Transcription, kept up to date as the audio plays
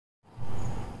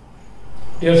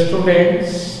Dear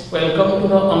students, welcome to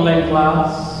the online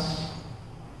class.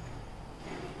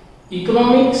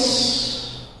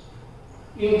 Economics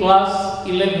in class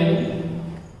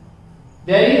 11.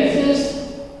 There is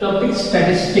this topic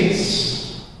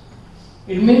statistics.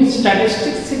 It means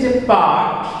statistics is a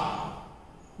part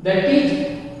that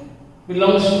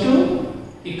belongs to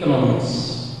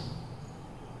economics.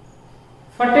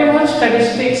 Whatever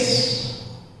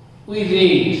statistics we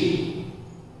read,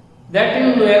 that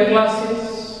in lower classes,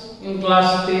 in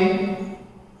class 10,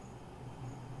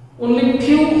 only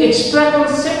few extra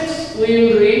concepts we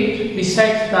will read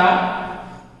besides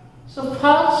that. So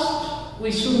first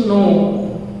we should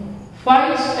know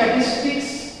why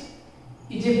statistics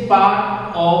is a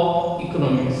part of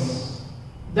economics.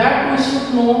 That we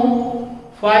should know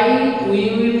why we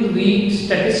will read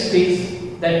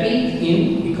statistics, that is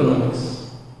in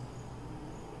economics.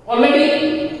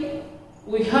 Already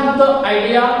we have the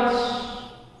ideas.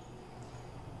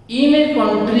 In a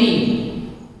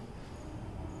country,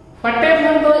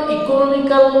 whatever the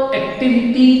economical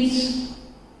activities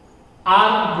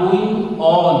are going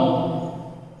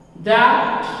on,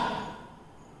 that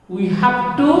we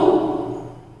have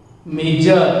to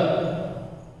measure,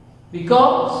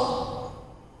 because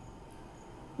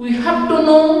we have to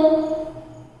know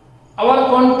our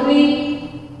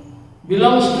country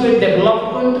belongs to a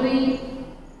developed country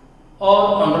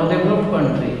or underdeveloped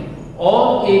country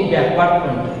or a backward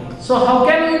country. So how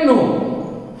can we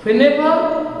know? Whenever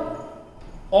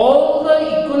all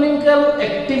the economical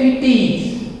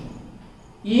activities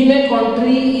in a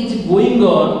country is going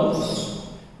on,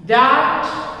 that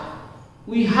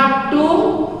we have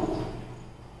to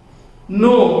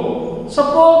know.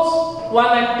 Suppose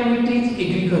one activity is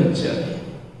agriculture.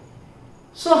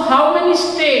 So how many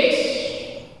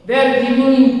states they are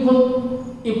giving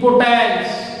importance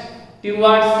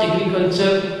towards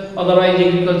agriculture? Otherwise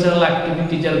agricultural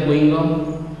activities are going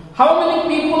on. How many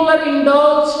people are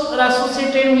indulged or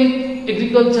associated with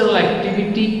agricultural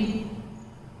activity?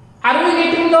 Are we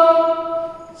getting the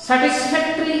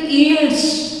satisfactory yields,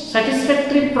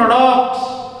 satisfactory products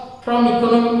from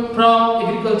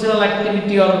agricultural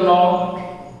activity or not?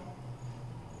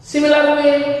 Similar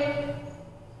way,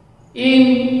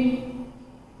 in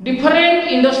different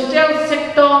industrial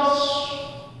sectors,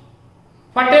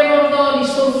 whatever the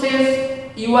resources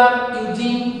you are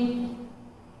using,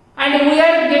 and we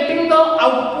are getting the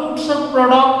outputs of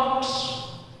products,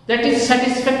 that is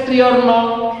satisfactory or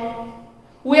not,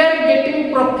 we are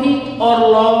getting profit or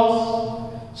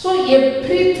loss. So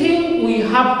everything we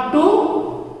have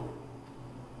to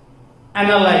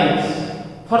analyze.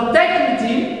 For that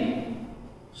reason,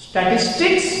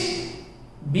 statistics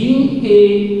being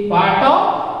a part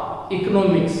of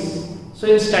economics. So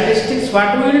in statistics,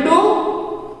 what we will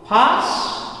do? First,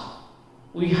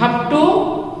 we have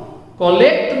to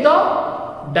collect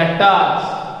the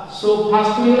data. So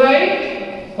first we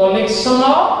write collection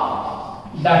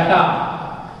of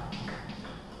data.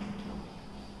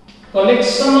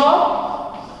 Collection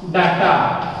of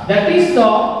data. That is the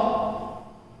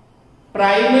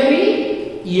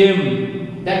primary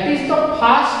aim. That is the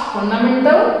first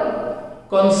fundamental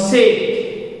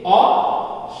concept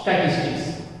of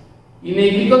statistics. In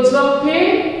agricultural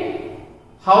field,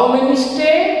 how many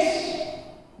states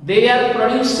they are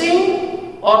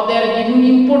producing or they are giving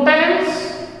importance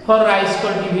for rice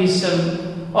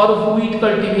cultivation or wheat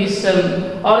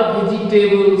cultivation or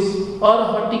vegetables or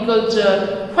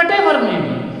horticulture, whatever may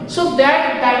be. So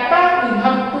that data we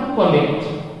have to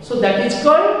collect. So that is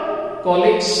called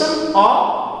collection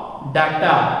of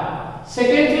data.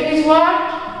 Second thing is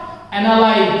what?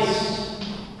 Analyze.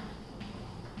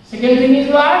 Second thing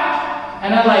is what?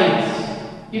 Analyze.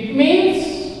 It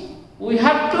means we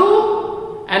have to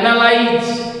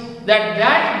analyze that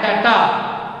data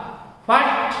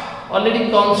what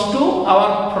already comes to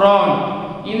our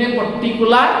front in a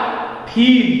particular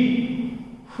field.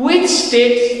 Which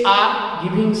states are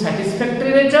giving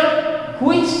satisfactory result,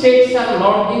 which states are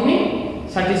not giving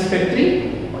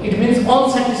satisfactory, it means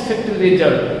unsatisfactory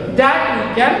result, that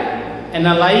we can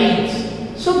analyze.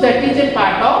 So that is a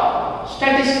part of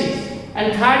statistics.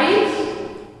 And third is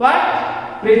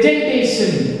what?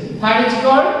 Presentation. Third is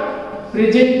called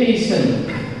presentation.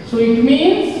 So it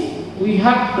means we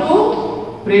have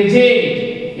to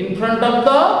present in front of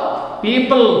the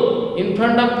people, in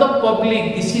front of the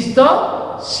public. This is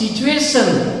the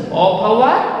situation of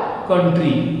our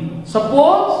country.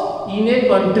 Suppose in a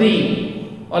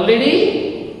country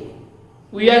already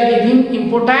we are giving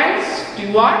importance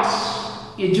towards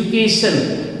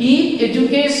education. In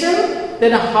education,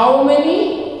 then how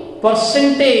many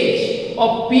percentage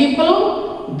of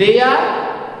people they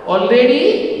are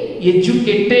already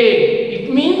educated.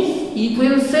 It means if we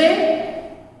will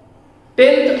say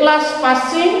 10th class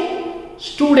passing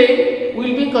student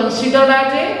will be considered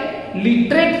as a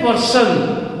literate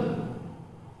person.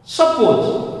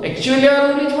 Suppose actually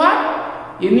our rule is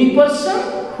what? Any person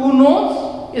who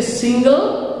knows a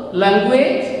single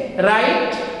language,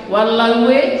 write one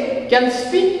language, can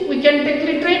speak, we can take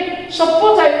literate.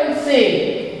 Suppose I will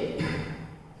say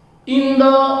in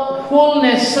the whole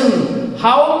nation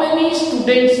how many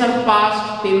students are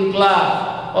passed 10th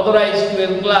class, otherwise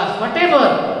 12th class,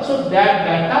 whatever. So that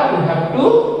data we have to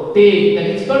take. That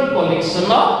is called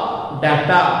collection of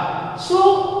data.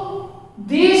 So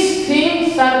these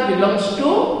things are belongs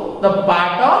to the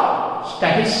part of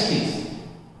statistics.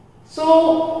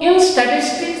 So in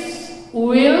statistics we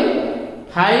will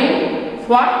find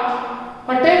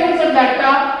whatever the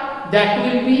data that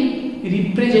will be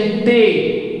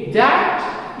represented, that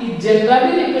is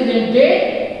generally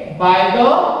represented by the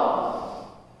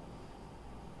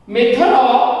method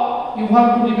of, you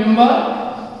have to remember,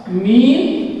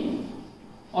 mean,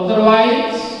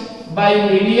 otherwise by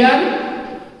median,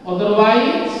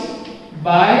 otherwise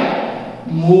by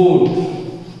mode.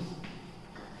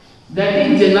 That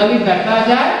is generally data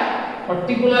are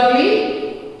particularly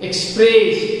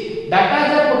expressed. Data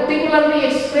are particularly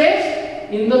expressed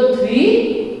in the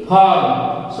three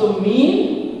forms. So mean,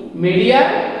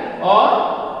 median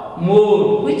or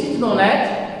mode, which is known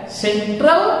as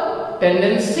central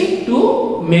tendency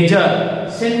to measure.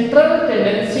 Central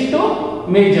tendency to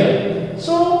measure.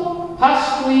 So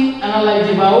first we analyze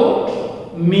about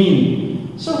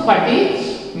mean. So what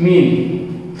is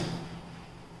mean?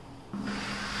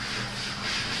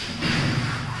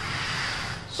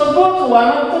 Suppose one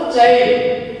of the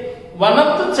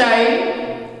child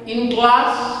in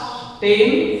class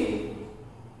 10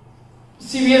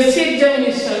 CBSE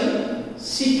examination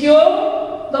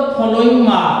secure the following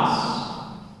marks.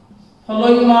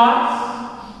 Following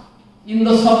marks in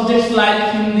the subjects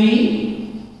like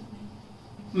Hindi,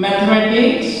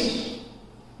 mathematics,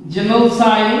 general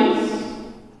science,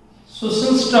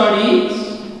 social studies,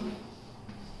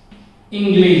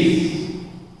 English.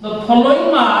 The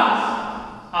following marks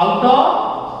out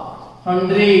of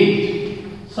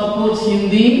 100. Suppose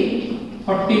Hindi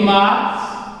 40 marks,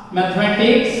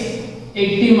 mathematics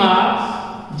 80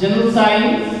 marks, general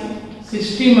science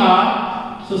 60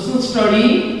 marks, social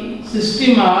study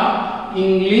 60 marks,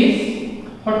 English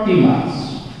 40 marks.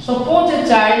 Suppose a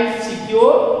child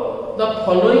secure the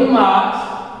following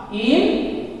marks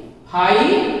in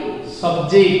 5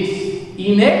 subjects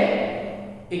in a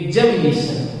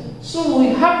examination. So we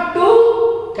have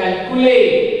to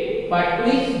calculate what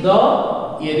is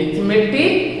the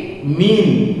arithmetic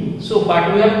mean. So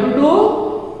what we have to do?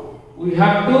 We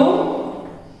have to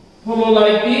follow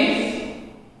like this.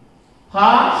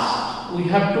 First, we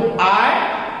have to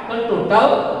add the total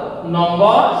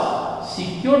numbers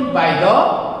secured by the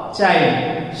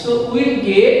child. So we will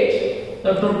get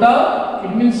the total.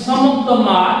 It means sum of the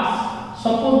marks.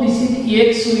 Suppose this is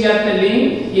x. We are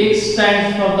telling x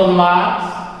stands for the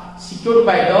marks secured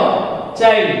by the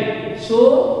child. So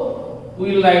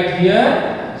we will write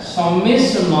here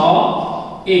summation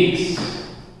of x.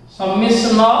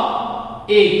 Summation of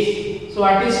x. So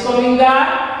what is coming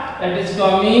that? That is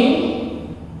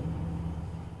coming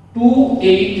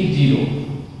 280.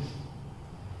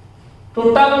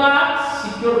 Total marks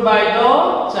secured by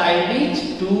the child is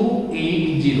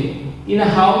 280. In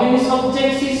how many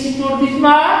subjects is secured these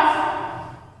marks?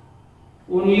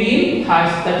 Only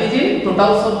 5. That is in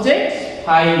total subjects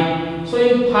 5. So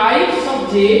in 5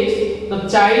 subjects the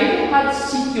child has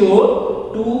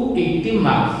secured 280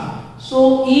 marks.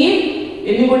 So if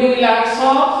anybody will ask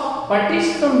us what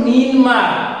is the mean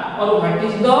mark or what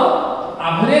is the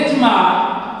average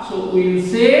mark, so we will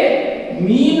say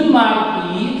mean mark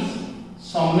is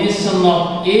summation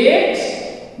of x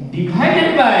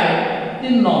divided by the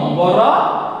number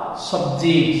of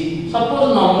subjects.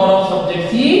 Suppose number of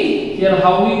subjects is here,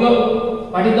 how we go?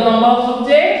 What is the number of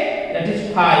subjects? That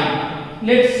is 5.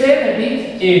 Let's say that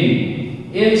is n.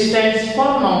 N stands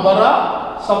for number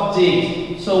of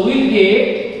subjects. So we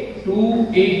get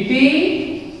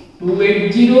 280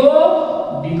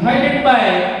 divided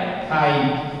by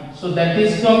 5. So that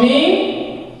is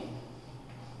coming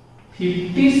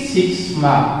 56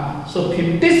 mark. So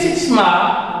 56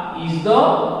 mark is the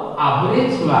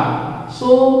average mark.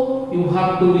 So you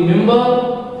have to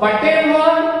remember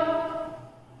whatever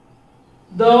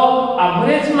the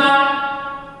average mark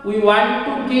we want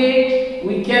to get,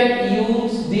 we can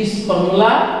use this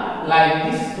formula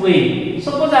like this way.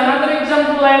 Suppose another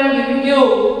example I am giving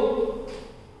you.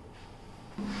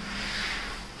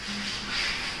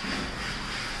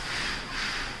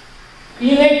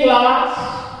 In a class,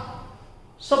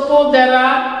 suppose there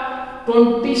are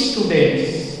 20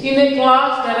 students. In a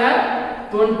class there are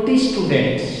 20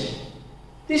 students.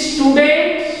 The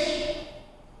students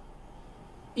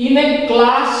in a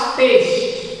class test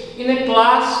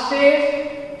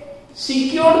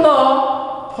secure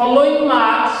the following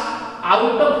marks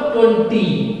out of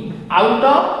 20. Out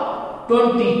of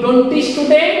 20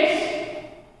 students,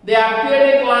 they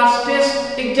appeared a class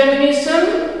test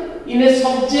examination in a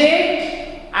subject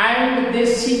and they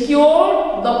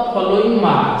secured the following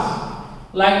marks.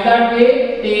 Like that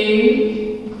way,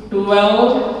 10,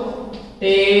 12,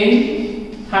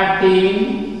 10,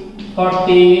 13,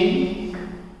 14,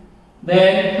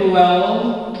 then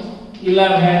 12,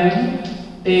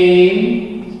 11,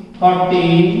 10,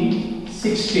 14,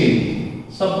 16.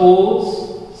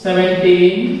 Suppose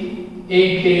 17,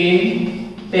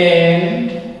 18,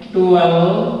 10,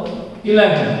 12,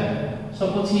 11.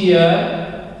 Suppose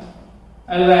here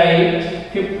I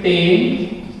write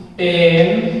 15,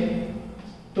 10,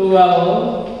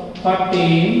 12,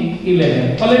 14,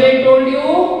 11. Already I told you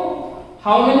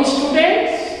how many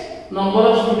students? Number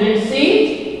of students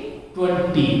is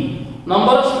 20.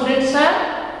 Number of students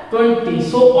are 20.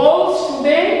 So all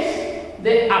students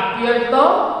they appear the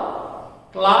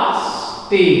class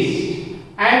test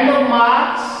and the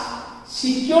marks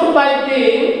secured by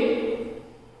them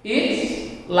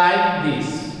is like this.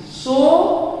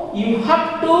 So you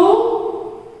have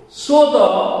to show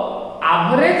the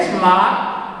average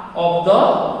mark of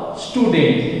the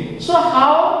student. So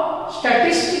how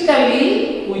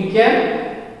statistically we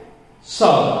can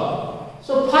solve?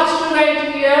 So first we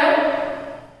write here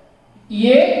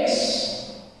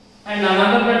x and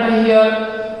another data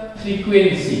here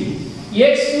frequency.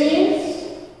 X means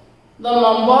the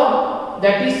number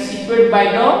that is secured by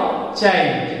the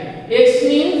child. X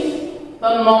means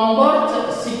the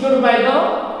number secured by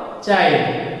the child.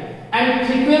 And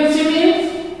frequency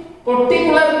means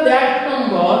particular that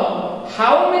number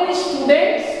how many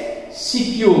students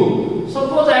secure.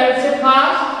 Suppose I will say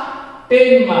first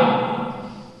 10 mark.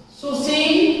 So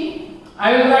see,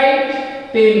 I will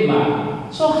write 10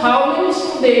 mark. So how many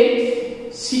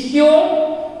students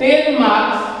secure 10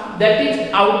 marks? That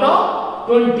is out of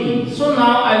 20. So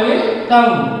now I will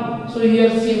count. So here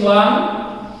see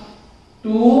 1,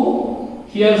 2,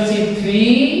 here see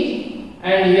 3,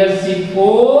 and here see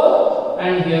 4,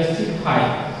 and here see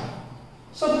 5.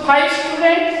 So 5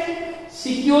 students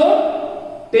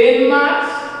secure 10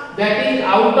 marks. That is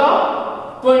out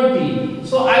of 20.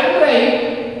 So I will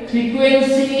write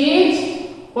frequency is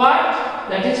what?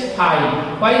 That is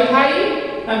 5. Why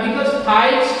 5? Because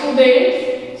 5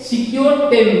 students secure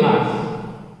 10 marks.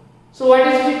 So what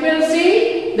is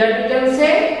frequency? That we can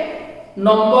say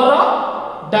number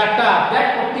of data.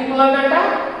 That particular data,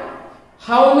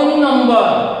 how many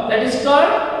number? That is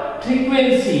called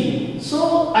frequency.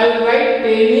 So I will write 10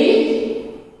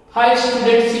 is 5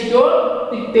 students secure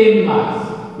the 10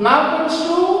 marks. Now comes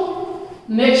to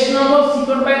next number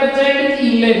secured by the child is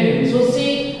 11. So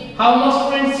see how much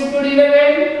students secured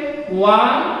 11?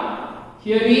 1,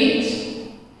 here is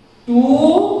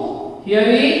 2, here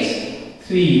is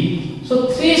 3. So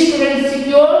 3 students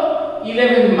secure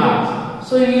 11 marks.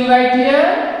 So you will write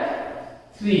here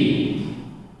 3.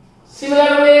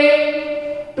 Similar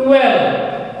way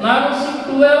 12. Now you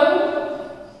see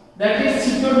 12, that is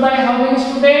secured by how many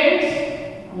students?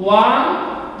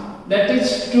 1, that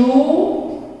is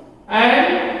 2,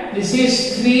 and this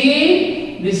is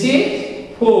 3, this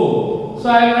is 4. So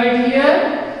I will write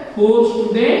here 4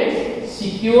 students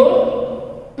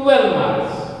secure 12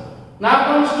 marks. Now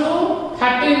comes to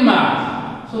 13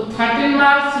 marks. So 13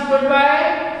 marks secured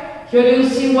by, here you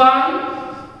see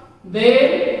 1,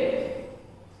 then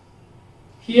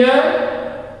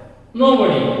here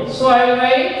nobody. So I will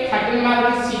write 13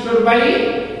 marks is secured by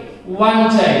 1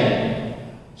 child.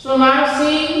 So now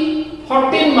see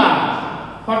 14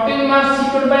 marks. 14 marks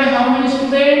secured by how many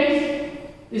students?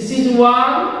 This is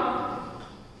 1,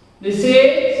 this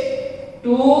is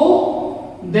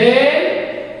 2,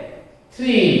 then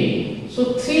 3.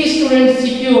 So 3 students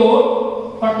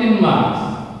secure 14 marks.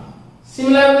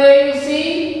 Similar way you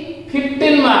see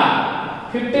 15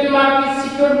 marks. 15 marks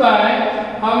is secured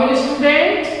by how many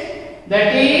students?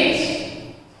 That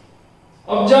is,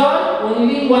 observe,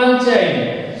 only 1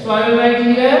 child. So I will write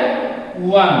here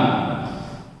 1.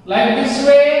 Like this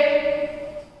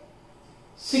way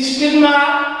 16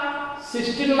 marks.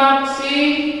 16 marks,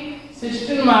 see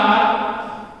 16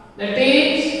 marks, that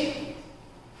is,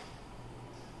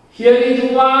 here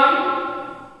is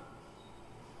 1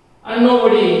 and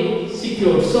nobody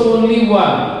secured, so only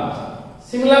 1.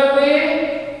 Similar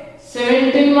way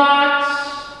 17 marks.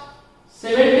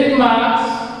 17 marks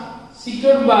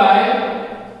secured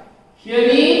by, here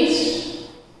is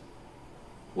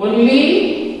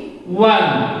only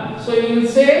 1. So you will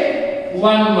say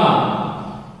 1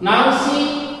 mark. Now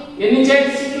see, any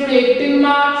child secured 18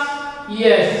 marks?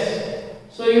 Yes.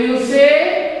 So you will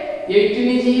say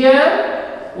 18 is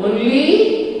here,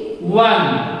 only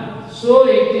 1. So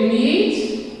 18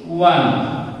 is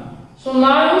 1. So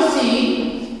now you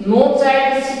see, no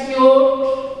child secured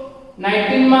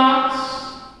 19 marks,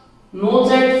 no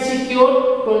child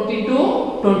secured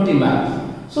 20 marks.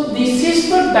 So this is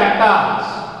the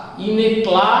data in a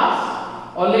class.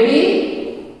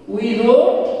 Already we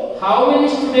wrote how many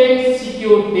students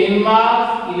secured 10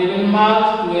 marks, 11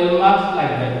 marks, 12 marks, like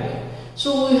that.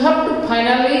 So we have to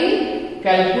finally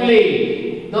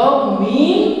calculate the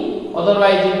mean,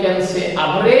 otherwise you can say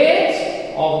average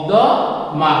of the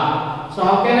mark. So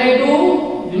how can I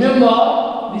do?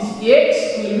 Remember, this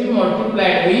x will be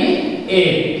multiplied with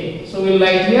 8. So we will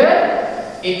write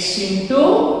here x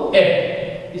into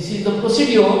 8. This is the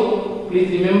procedure. Please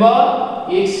remember,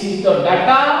 x is the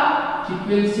data,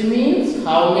 frequency means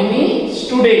how many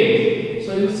students.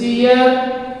 So you see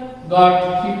here,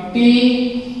 got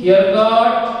 50, here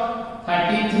got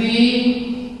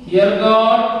 33, here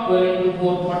got 12 into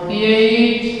 4,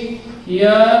 48,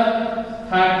 here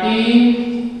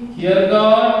 13, here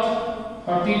got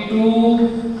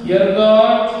 42, here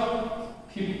got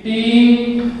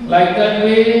 15, like that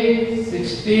way,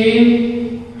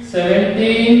 16,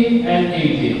 17 and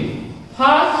 18.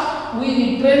 First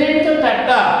we represent the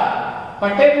data.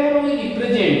 Whatever we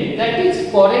represent, that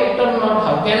is correct or not.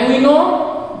 How can we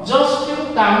know? Just you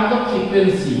count the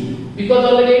frequency. Because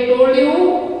already I told you,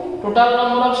 total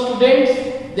number of students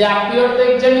they appear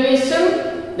the examination,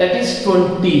 that is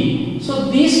 20.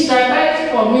 So this data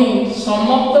is coming, some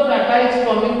of the data is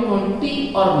coming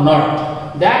 20 or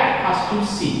not. That has to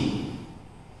see.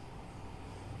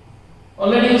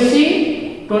 Already you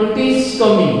see 20 is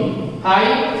coming.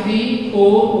 5, 3,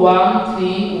 4, 1,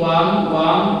 3, 1,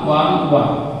 1, 1,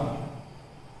 1.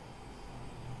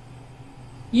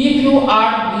 If you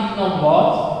add these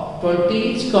numbers,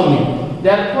 20 is coming.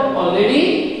 Therefore,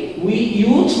 already we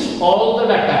used all the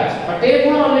data.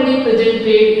 Whatever already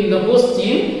presented in the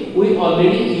question, we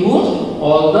already used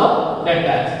all the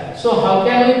data. So how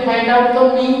can we find out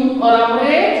the mean or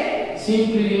average?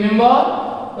 Simply remember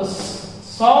the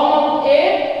sum of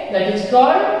A, that is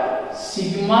called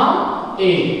sigma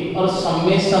A, or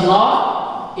summation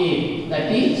of A,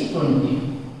 that is 20.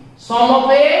 Sum of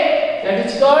A, that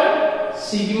is called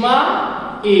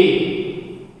sigma A.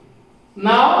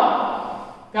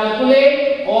 Now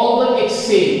calculate all the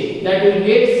x's, that will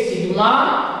get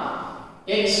sigma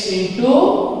x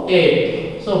into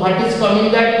 8. So what is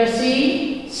coming back? You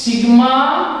see,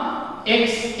 sigma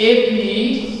x f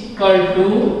is equal to,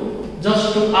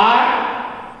 just to add,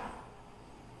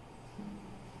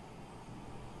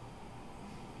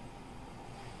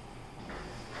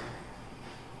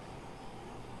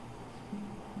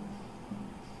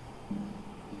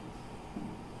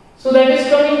 so that is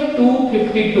coming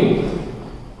 252.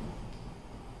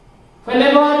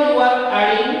 Whenever you are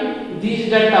adding these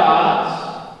data,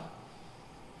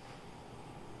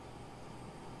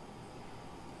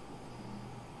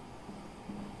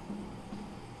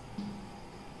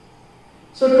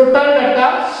 so total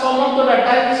data, sum of the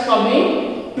data is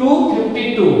coming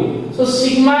 252. So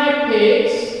sigma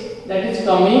fx, that is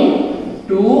coming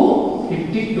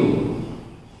 252.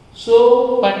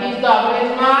 So what is the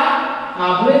average mark?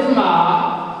 Average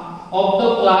mark of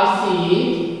the class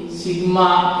is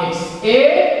sigma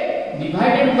xa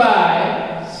divided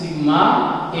by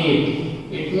sigma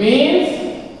 8. It means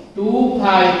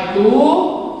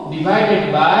 252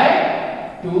 divided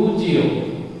by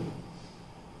 20.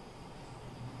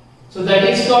 So that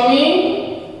is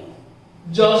coming,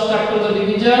 just after the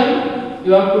division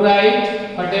you have to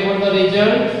write whatever the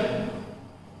result,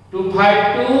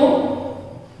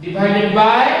 252 divided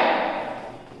by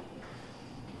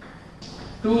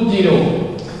 20.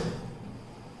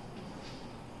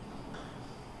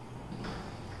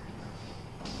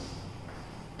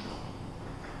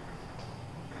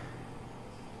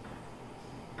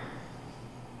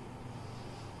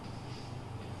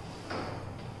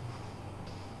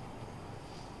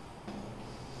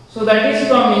 So that is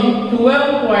coming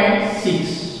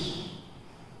 12.6.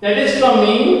 That is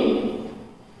coming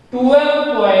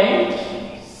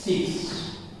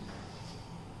 12.6.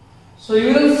 So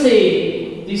you will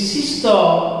say this is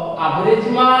the average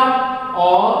mark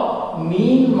or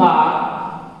mean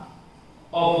mark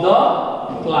of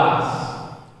the class.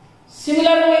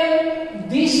 Similarly,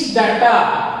 this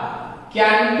data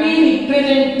can be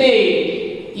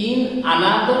represented in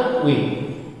another way.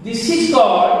 This is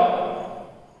called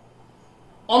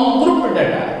ungrouped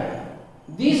data.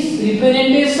 This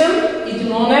representation is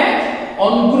known as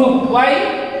ungrouped. Why?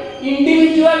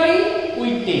 Individually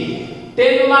we take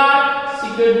 10 marks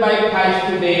secured by 5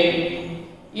 students,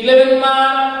 11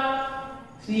 marks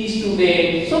 3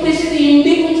 students. So this is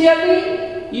individually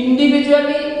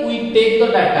we take the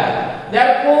data.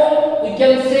 Therefore we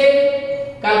can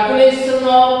say calculation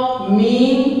of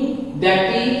mean, that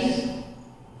is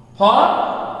for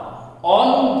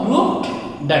ungrouped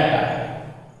data.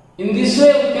 In this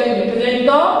way we can represent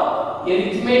the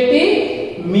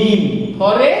arithmetic mean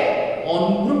for a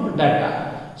ungrouped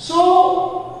data.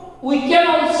 So we can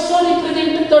also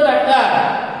represent the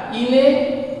data in a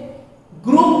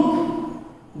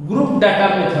group data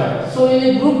method. So in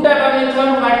a group data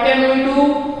method, what can we do?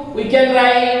 We can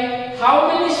write how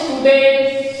many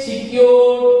students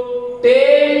secured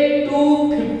 10 to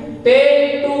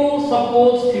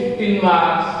suppose 15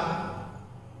 marks.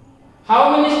 How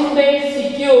many students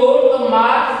secured the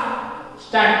marks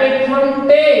started from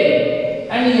 10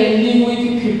 and ending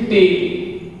with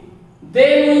 15.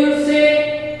 Then we will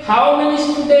say how many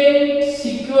students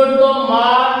secured the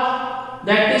marks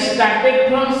that is started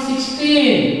from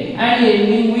 16 and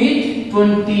ending with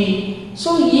 20.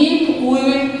 So if we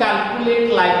will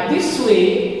calculate like this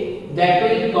way, that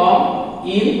will come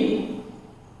in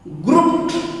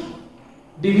grouped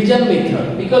division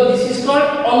method, because this is called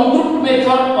ungrouped method.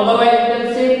 Otherwise you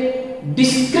can say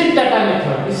discrete data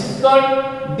method. This is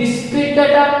called discrete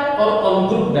data or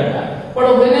ungrouped data.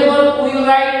 But whenever we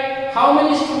write how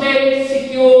many students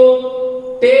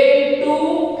secure 10 to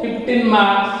 15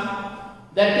 marks,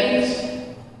 that is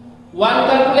one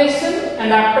calculation,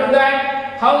 and after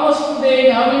that how many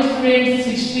students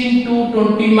 16 to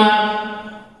 20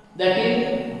 marks, that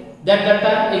is that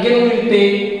data again we will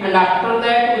take, and after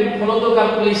that we will follow the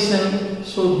calculation.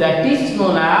 So that is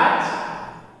known as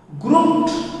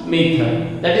grouped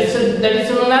method. That is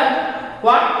known as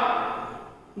what?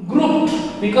 Grouped,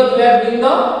 because we are doing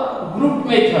the group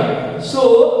method.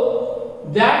 So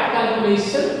that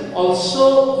calculation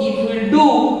also, if we will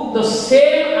do the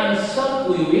same answer,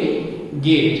 we will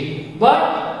get.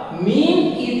 But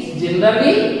mean is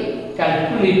generally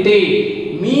calculated.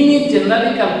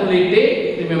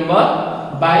 Remember,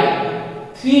 by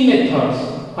 3 methods.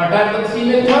 What are the 3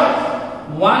 methods?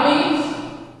 One is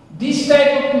this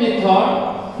type of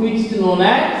method, which is known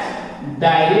as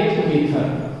direct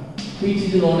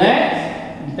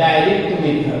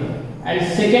method. And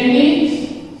second is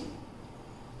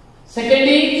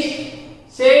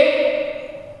say,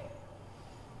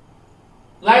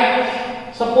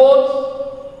 like suppose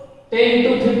 10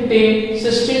 to 15,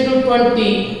 16 to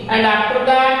 20, and after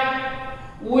that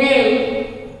we'll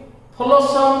follow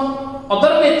some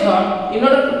other method in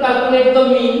order to calculate the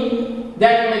mean.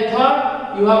 That method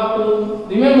you have to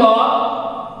remember,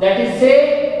 that is say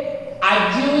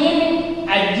assuming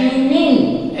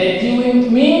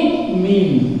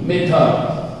mean method.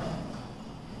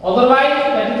 Otherwise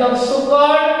that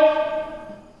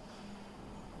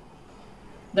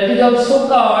is also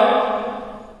called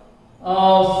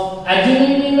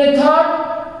assuming mean method.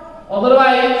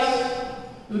 Otherwise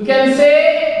you can say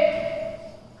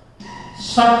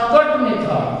shortcut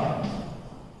method.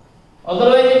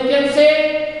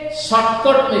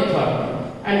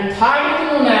 And third is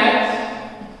known as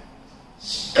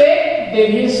step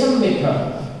deviation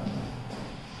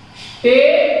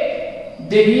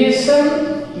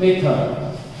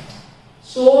method.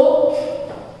 So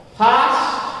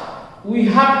first we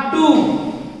have to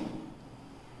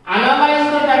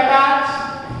analyze the data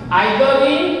either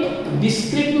in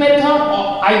discrete method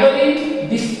or either in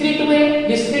discrete way.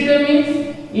 Discrete way means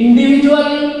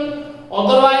individually,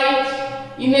 otherwise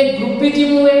in a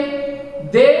grouping way.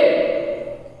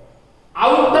 Then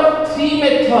out of 3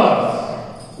 methods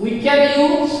we can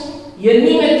use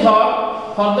any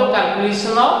method for the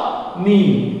calculation of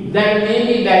mean. That may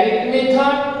be direct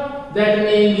method, that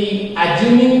may be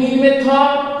assuming mean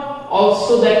method,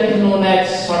 also that is known as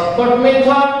shortcut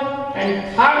method, and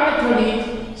third method is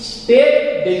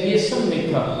step deviation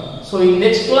method. So in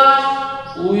next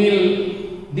class we will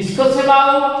discuss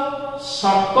about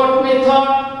shortcut method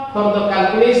for the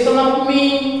calculation of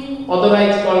mean,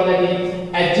 otherwise called that is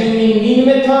assuming mean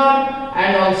method,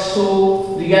 and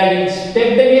also regarding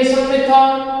step deviation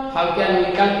method, how can we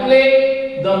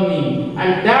calculate the mean.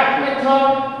 And that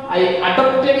method I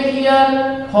adopted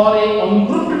here for a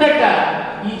ungrouped data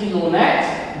is known as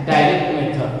direct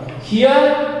method. Here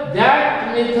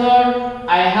that method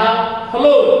I have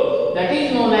followed, that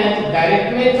is known as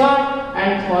direct method,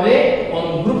 and for a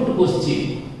ungrouped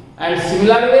question. And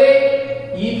similar way,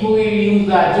 if we use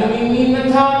the assuming mean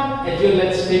method, as well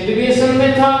as segregation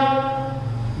method,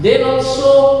 then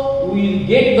also we will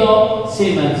get the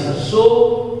same answer.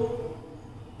 So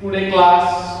today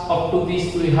class, up to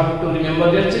this we have to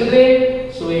remember, dear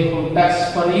children. So a home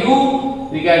task for you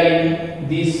regarding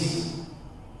this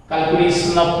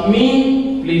calculation of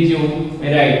mean. Please you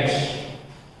write.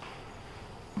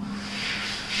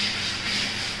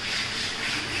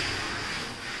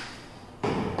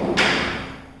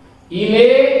 In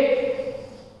a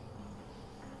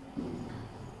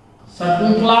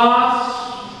certain class,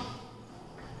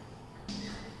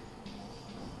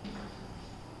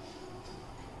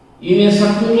 in a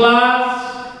certain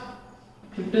class,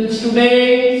 15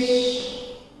 students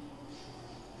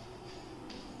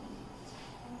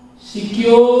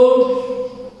secured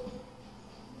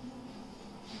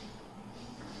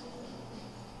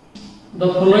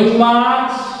the following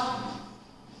marks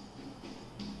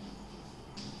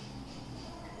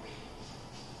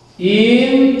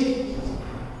in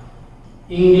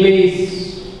English.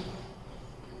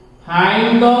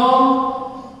 Find the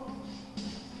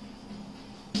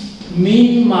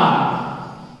mean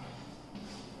mark.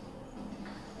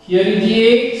 Here is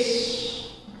X,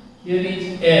 here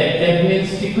is F. F means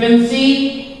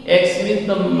frequency, X means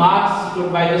the marks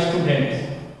secured by the students.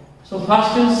 So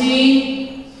first you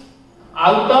see,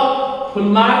 out of full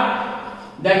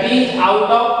mark, that is out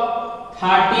of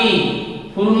 30.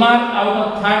 Full mark out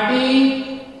of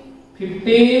 30,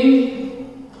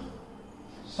 15,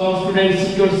 some students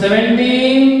secured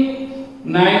 17,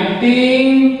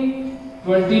 19,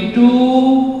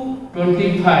 22,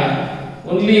 25.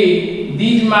 Only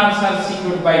these marks are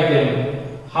secured by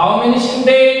them. How many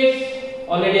students?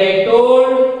 Already I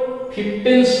told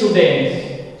 15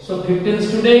 students. So 15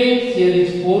 students, here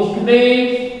is 4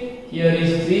 students, here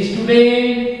is 3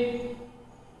 students.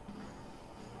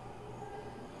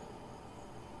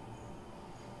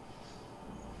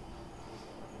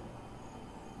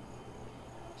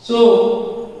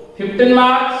 So 15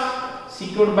 marks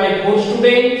secured by 4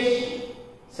 students,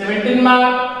 17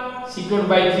 marks secured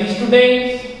by 3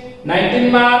 students,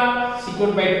 19 marks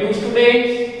secured by 2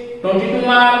 students, 22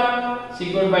 marks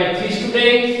secured by 3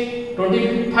 students,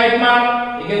 25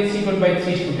 marks again secured by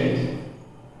 3 students.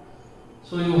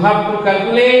 So you have to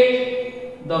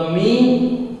calculate the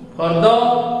mean for the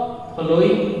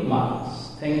following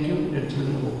marks. Thank you.